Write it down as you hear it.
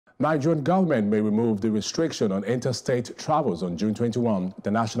Nigrian government may remove the restriction on interstate travels on June 21, the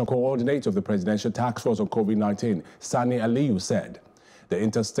national coordinator of the Presidential Task Force on COVID-19, Sani Aliyu, said. The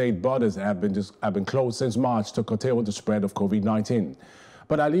interstate borders have been closed since March to curtail the spread of COVID-19.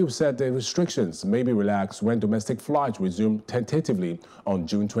 But Aliyu said the restrictions may be relaxed when domestic flights resume tentatively on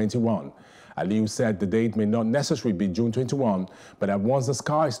June 21. Aliyu said the date may not necessarily be June 21, but that once the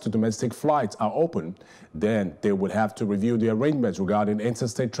skies to domestic flights are open, then they would have to review the arrangements regarding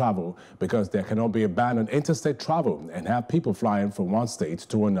interstate travel, because there cannot be a ban on interstate travel and have people flying from one state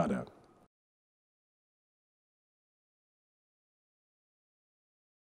to another.